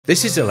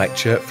This is a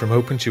lecture from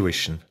Open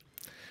Tuition.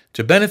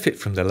 To benefit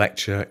from the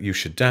lecture, you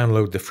should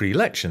download the free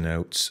lecture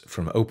notes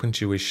from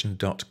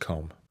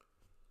opentuition.com.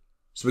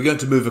 So we're going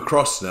to move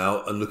across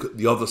now and look at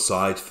the other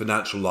side,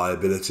 financial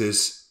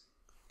liabilities.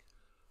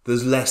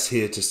 There's less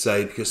here to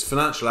say because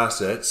financial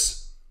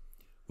assets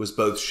was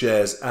both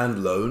shares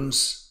and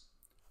loans.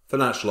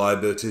 Financial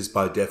liabilities,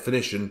 by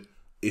definition,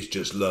 is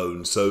just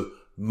loans, so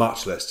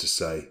much less to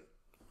say.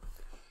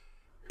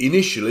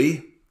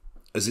 Initially,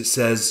 as it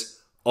says,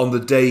 on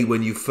the day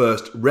when you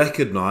first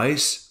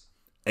recognize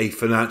a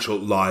financial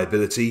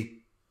liability,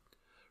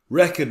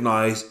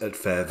 recognize at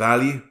fair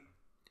value.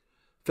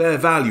 Fair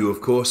value, of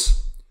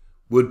course,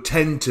 would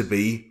tend to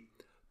be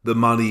the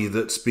money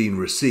that's been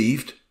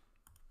received.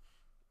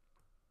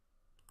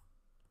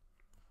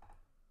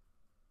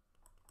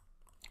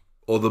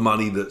 Or the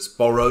money that's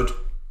borrowed.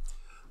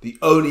 The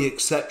only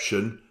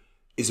exception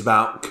is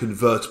about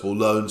convertible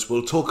loans.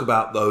 We'll talk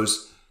about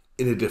those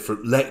in a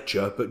different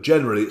lecture, but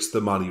generally it's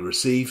the money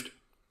received.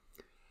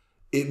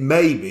 It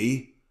may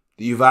be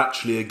that you've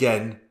actually,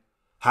 again,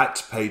 had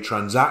to pay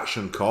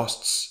transaction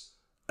costs.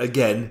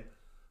 Again,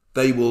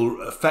 they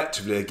will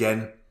effectively,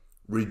 again,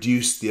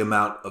 reduce the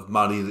amount of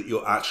money that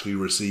you're actually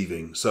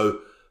receiving. So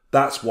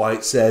that's why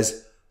it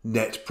says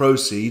net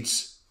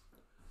proceeds.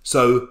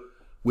 So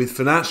with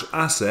financial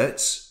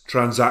assets,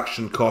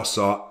 transaction costs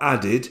are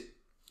added.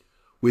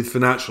 With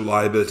financial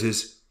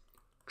liabilities,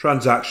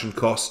 transaction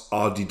costs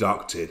are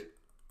deducted.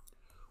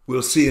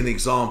 We'll see an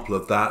example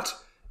of that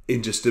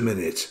in just a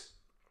minute.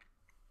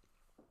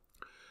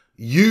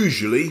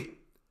 Usually,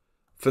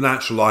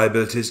 financial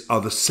liabilities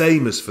are the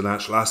same as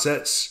financial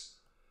assets,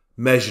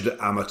 measured at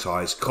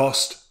amortized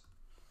cost.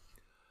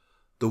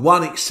 The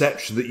one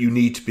exception that you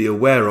need to be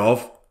aware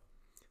of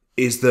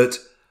is that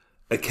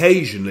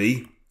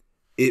occasionally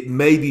it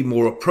may be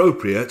more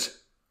appropriate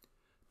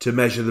to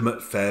measure them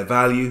at fair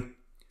value,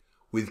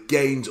 with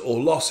gains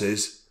or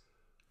losses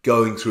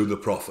going through the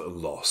profit and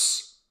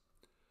loss.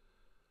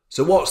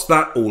 So what's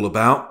that all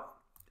about?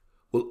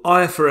 Well,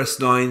 IFRS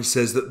 9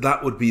 says that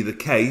that would be the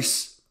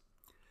case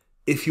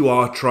if you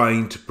are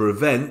trying to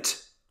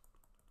prevent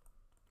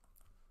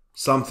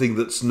something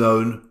that's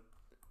known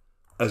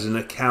as an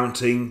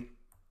accounting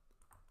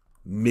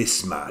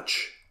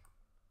mismatch.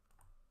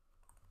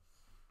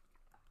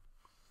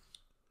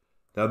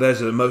 Now,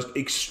 there's a most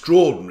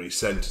extraordinary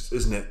sentence,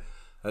 isn't it?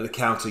 An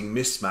accounting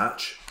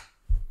mismatch.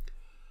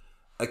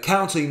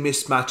 Accounting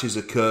mismatches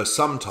occur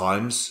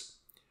sometimes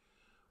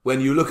when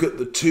you look at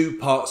the two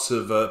parts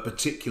of a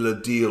particular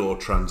deal or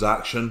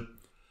transaction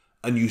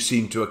and you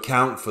seem to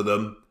account for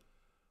them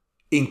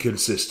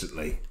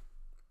inconsistently.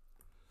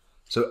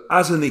 So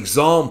as an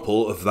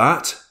example of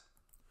that,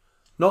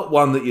 not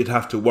one that you'd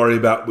have to worry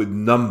about with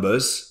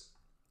numbers,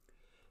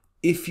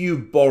 if you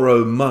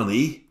borrow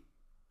money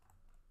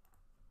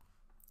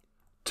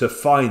to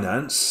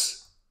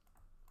finance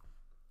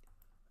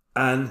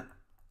an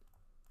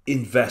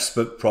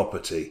investment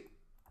property.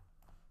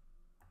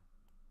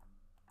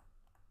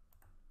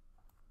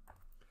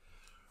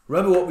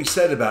 Remember what we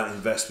said about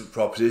investment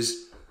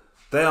properties?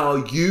 They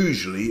are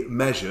usually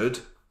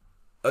measured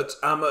at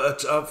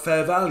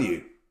fair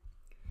value.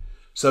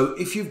 So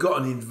if you've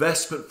got an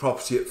investment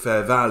property at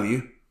fair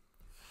value,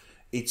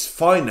 it's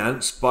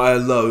financed by a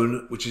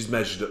loan which is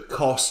measured at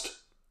cost.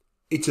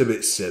 It's a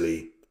bit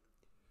silly.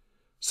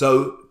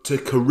 So to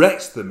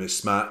correct the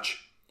mismatch,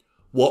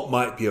 what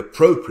might be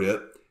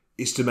appropriate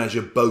is to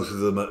measure both of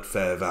them at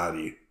fair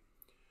value.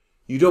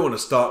 You don't want to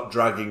start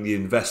dragging the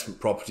investment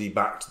property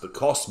back to the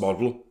cost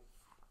model.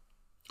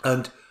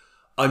 And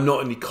I'm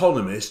not an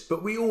economist,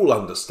 but we all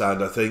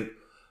understand, I think,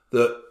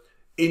 that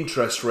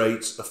interest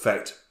rates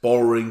affect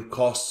borrowing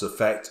costs,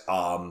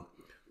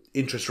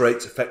 interest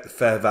rates affect the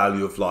fair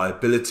value of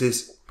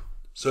liabilities.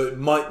 So it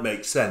might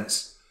make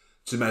sense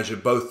to measure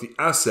both the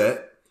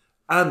asset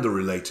and the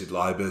related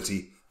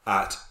liability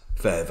at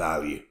fair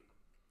value.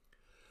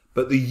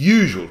 But the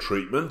usual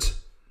treatment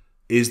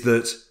is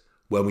that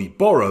when we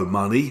borrow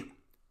money,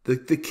 the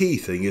key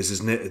thing is,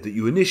 isn't it, that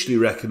you initially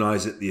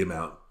recognise it, the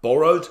amount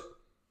borrowed.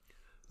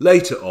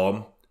 Later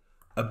on,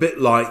 a bit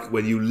like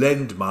when you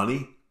lend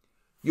money,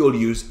 you'll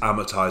use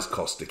amortized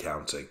cost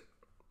accounting.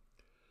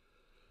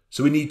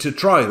 So we need to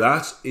try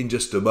that in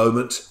just a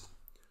moment.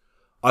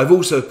 I've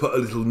also put a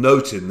little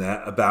note in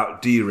there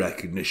about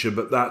derecognition,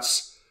 but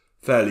that's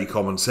fairly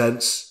common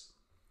sense.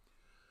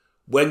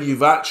 When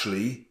you've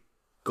actually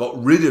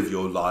got rid of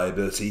your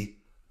liability,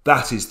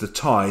 that is the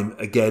time,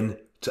 again,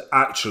 to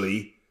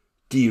actually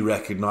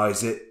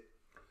derecognize it.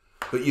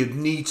 But you'd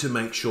need to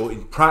make sure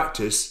in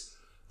practice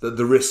that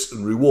the risks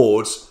and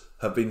rewards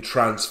have been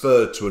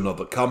transferred to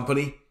another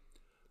company,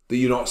 that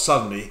you're not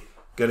suddenly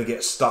going to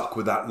get stuck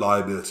with that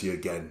liability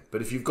again. But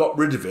if you've got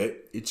rid of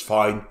it, it's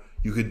fine,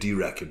 you can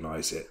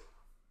derecognize it.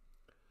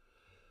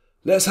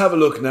 Let's have a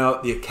look now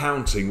at the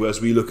accounting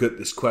as we look at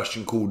this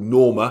question called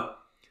NORMA.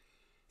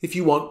 If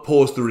you want,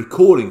 pause the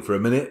recording for a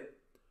minute,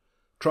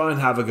 try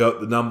and have a go at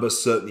the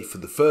numbers, certainly for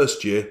the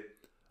first year,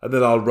 and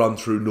then I'll run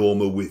through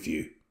NORMA with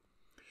you.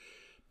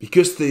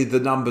 Because the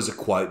numbers are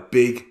quite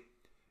big,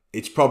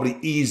 it's probably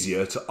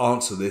easier to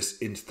answer this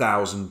in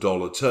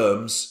 $1,000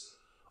 terms.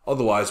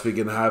 Otherwise, we're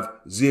going to have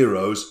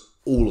zeros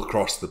all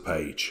across the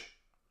page.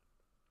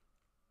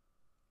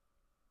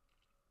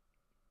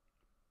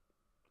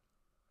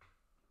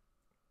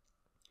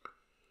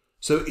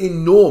 So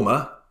in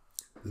Norma,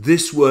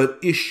 this word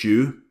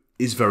issue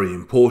is very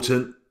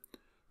important.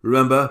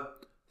 Remember,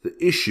 the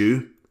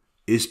issue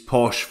is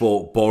posh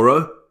for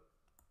borrow.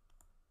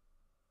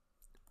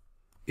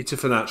 It's a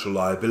financial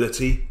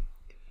liability.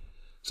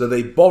 So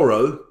they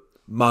borrow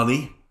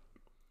money.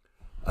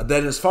 And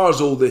then as far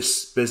as all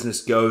this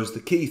business goes,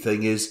 the key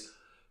thing is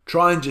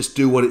try and just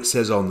do what it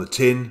says on the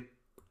tin.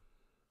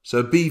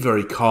 So be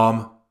very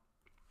calm.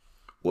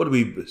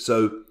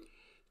 So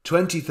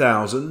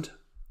 20,000.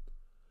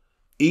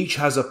 Each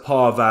has a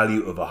par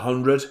value of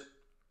 100.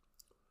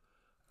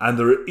 And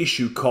there are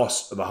issue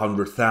costs of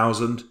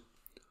 100,000.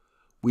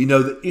 We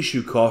know that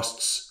issue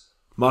costs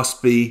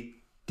must be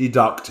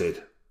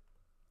deducted.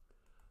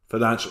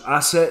 Financial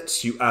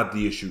assets, you add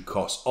the issue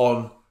costs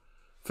on.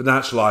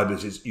 Financial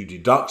liabilities, you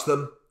deduct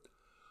them.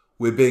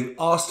 We're being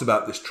asked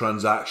about this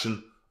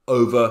transaction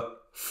over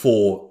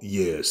 4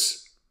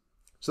 years.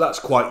 So that's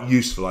quite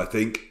useful, I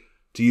think,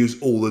 to use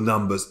all the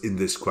numbers in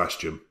this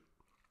question.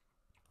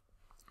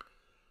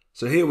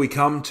 So here we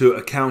come to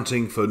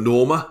accounting for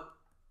Norma.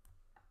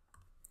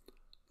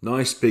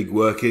 Nice big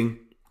working.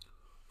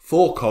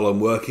 4-column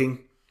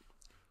working.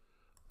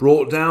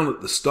 Brought down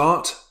at the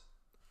start.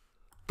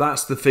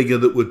 That's the figure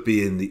that would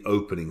be in the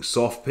opening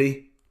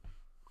SOFP.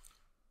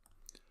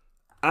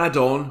 Add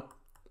on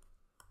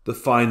the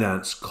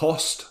finance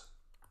cost.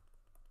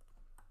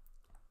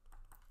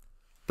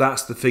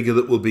 That's the figure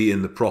that will be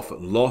in the profit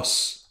and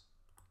loss.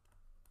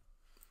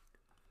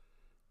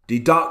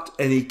 Deduct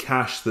any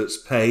cash that's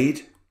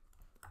paid.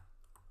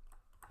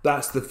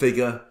 That's the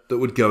figure that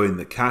would go in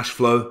the cash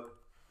flow.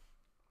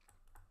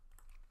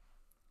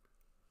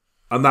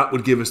 And that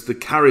would give us the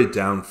carried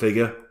down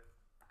figure,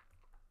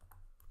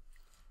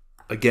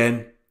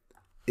 again,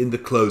 in the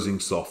closing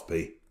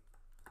SOFP.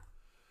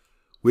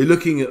 We're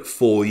looking at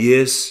 4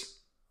 years.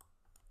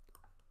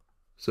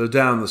 So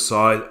down the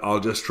side, I'll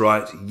just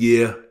write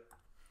year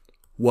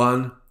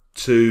 1,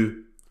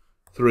 2,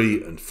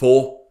 3, and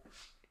 4.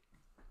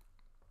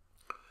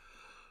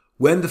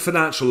 When the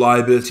financial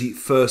liability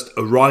first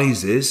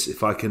arises,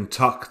 if I can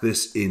tuck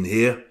this in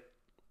here,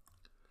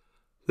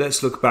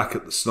 let's look back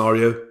at the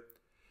scenario.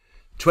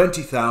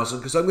 20,000,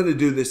 because I'm going to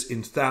do this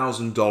in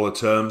 $1,000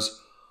 terms,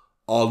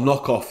 I'll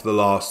knock off the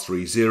last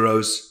 3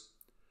 zeros.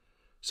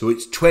 So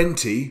it's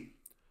 20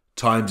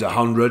 times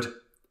 100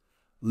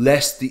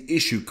 less the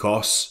issue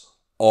costs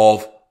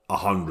of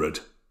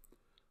 100.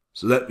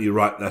 So let me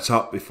write that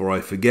up before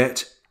I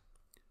forget.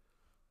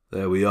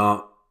 There we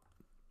are.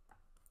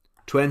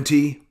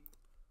 20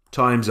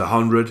 times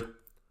 100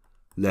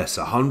 less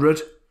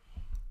 100.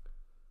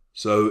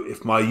 So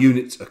if my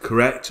units are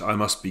correct, I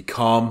must be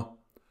calm.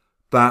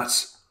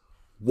 That's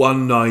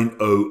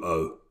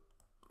 1900.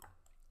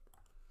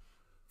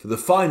 For the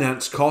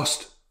finance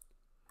cost,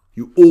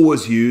 you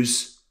always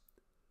use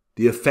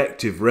the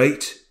effective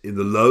rate in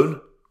the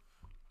loan.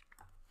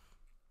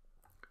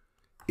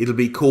 It'll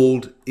be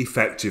called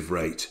effective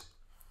rate.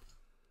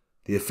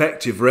 The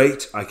effective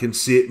rate, I can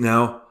see it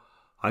now.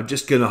 I'm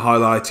just going to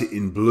highlight it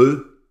in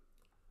blue.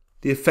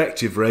 The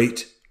effective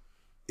rate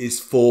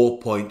is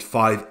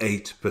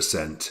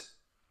 4.58%.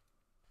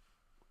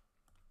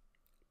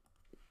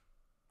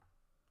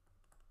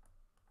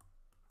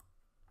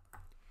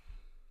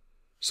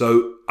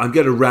 So I'm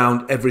going to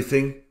round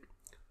everything.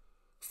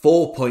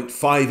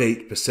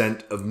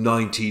 4.58% of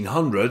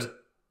 1900,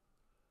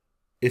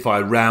 if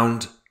I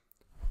round,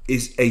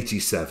 is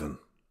 87.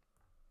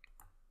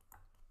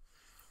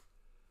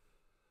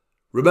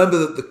 Remember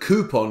that the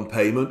coupon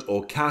payment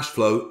or cash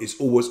flow is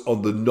always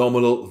on the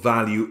nominal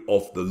value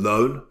of the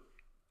loan.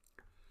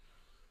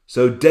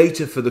 So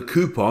data for the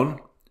coupon,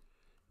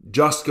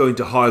 just going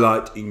to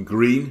highlight in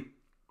green,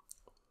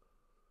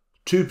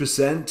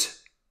 2%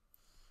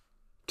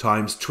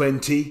 times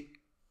 20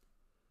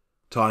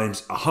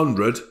 times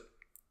 100.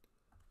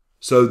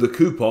 So the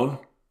coupon,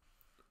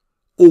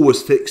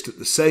 always fixed at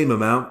the same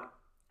amount,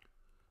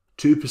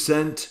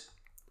 2%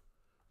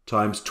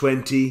 times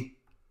 20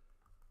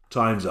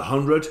 times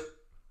 100,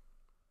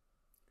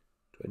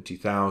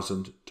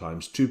 20,000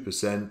 times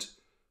 2%,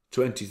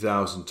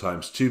 20,000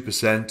 times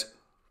 2%.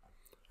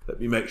 Let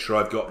me make sure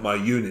I've got my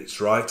units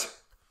right.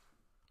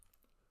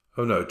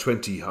 Oh no,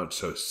 20,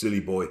 so silly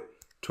boy.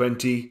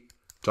 20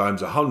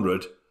 times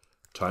 100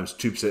 times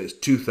 2% is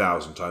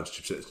 2,000 times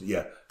 2%.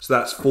 Yeah, so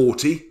that's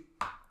 40.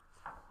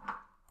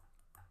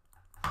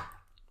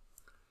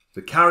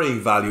 The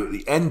carrying value at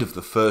the end of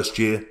the first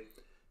year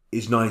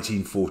is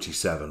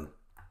 1947.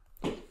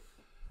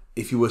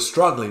 If you were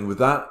struggling with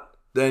that,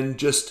 then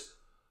just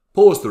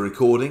pause the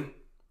recording,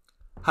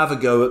 have a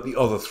go at the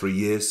other 3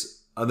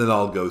 years, and then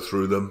I'll go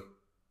through them.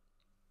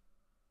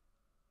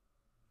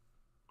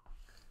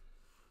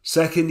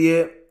 Second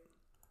year,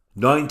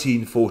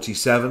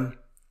 1947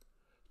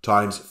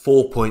 times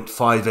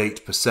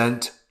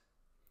 4.58%,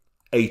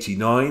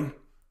 89.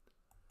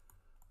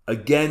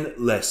 again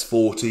less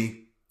 40.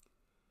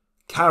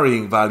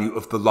 Carrying value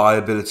of the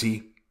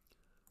liability,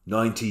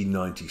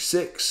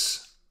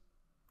 1996.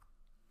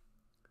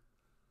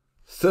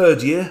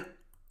 Third year,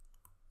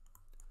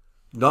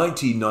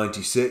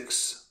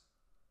 1996,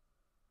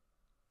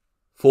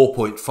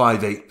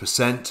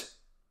 4.58%,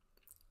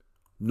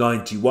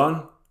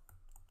 91,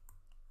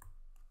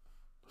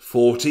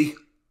 40.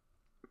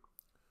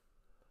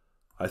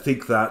 I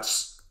think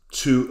that's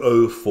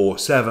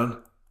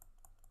 2047.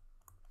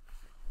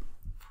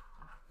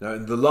 Now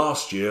in the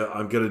last year,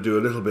 I'm going to do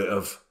a little bit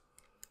of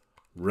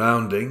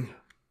rounding.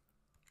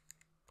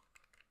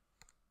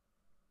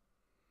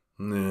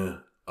 Yeah.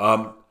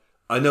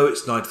 I know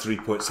it's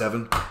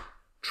 93.7.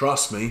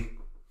 Trust me,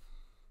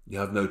 you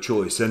have no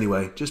choice.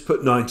 Anyway, just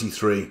put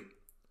 93.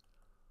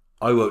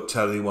 I won't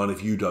tell anyone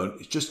if you don't.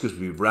 It's just because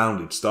we've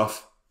rounded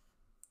stuff.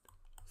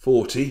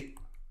 40.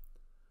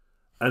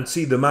 And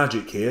see the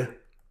magic here.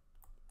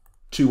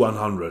 To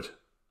 100.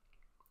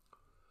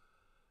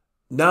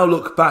 Now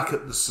look back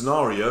at the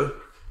scenario.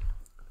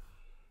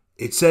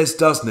 It says,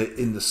 doesn't it,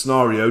 in the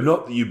scenario,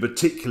 not that you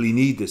particularly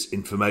need this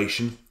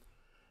information,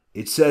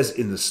 it says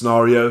in the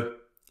scenario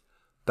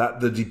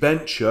that the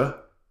debenture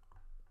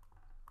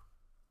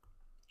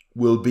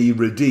will be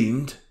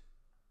redeemed.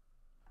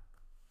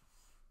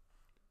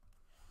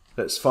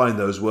 Let's find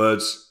those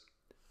words.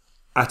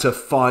 At a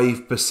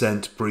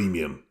 5%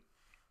 premium.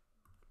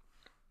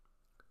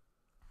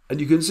 And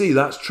you can see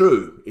that's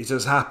true. It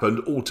has happened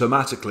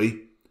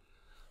automatically.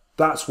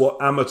 That's what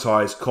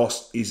amortized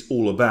cost is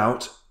all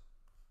about.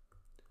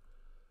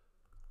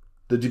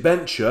 The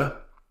debenture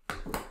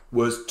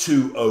was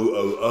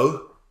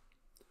 2000.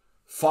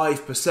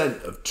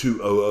 5% of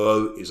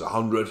 2000 is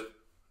 100.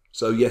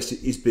 So yes,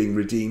 it is being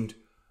redeemed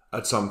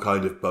at some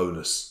kind of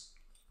bonus.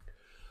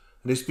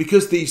 And it's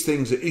because these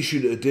things are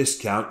issued at a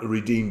discount and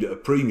redeemed at a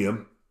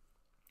premium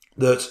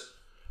that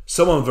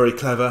someone very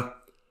clever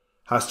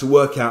has to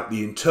work out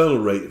the internal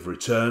rate of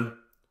return,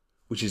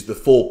 which is the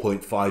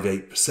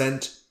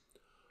 4.58%,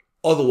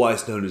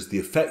 otherwise known as the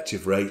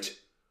effective rate,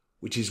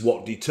 which is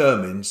what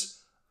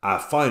determines our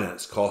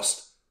finance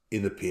cost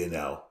in the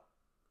P&L.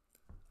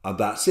 And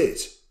that's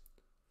it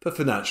for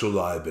financial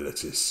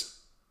liabilities.